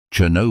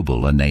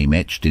Chernobyl, a name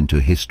etched into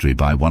history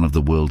by one of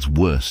the world's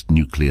worst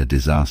nuclear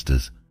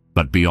disasters.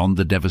 But beyond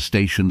the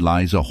devastation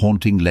lies a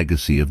haunting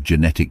legacy of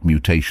genetic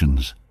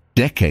mutations.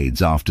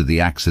 Decades after the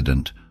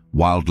accident,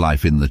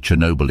 wildlife in the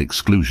Chernobyl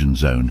exclusion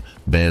zone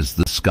bears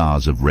the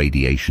scars of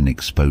radiation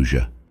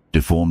exposure.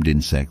 Deformed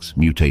insects,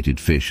 mutated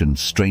fish, and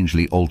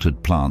strangely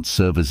altered plants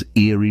serve as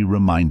eerie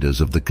reminders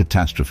of the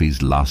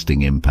catastrophe's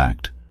lasting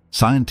impact.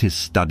 Scientists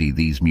study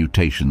these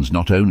mutations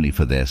not only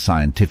for their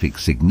scientific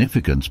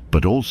significance,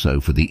 but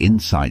also for the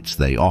insights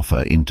they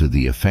offer into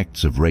the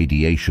effects of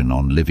radiation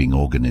on living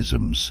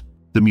organisms.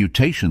 The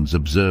mutations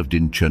observed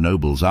in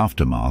Chernobyl's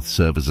aftermath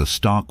serve as a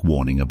stark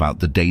warning about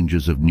the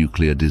dangers of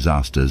nuclear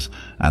disasters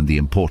and the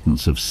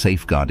importance of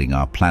safeguarding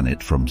our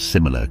planet from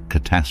similar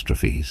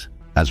catastrophes.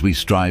 As we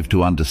strive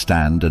to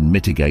understand and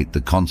mitigate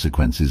the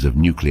consequences of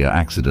nuclear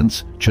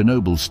accidents,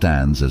 Chernobyl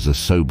stands as a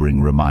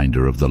sobering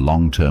reminder of the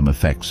long-term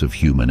effects of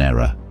human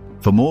error.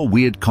 For more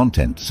weird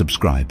content,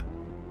 subscribe.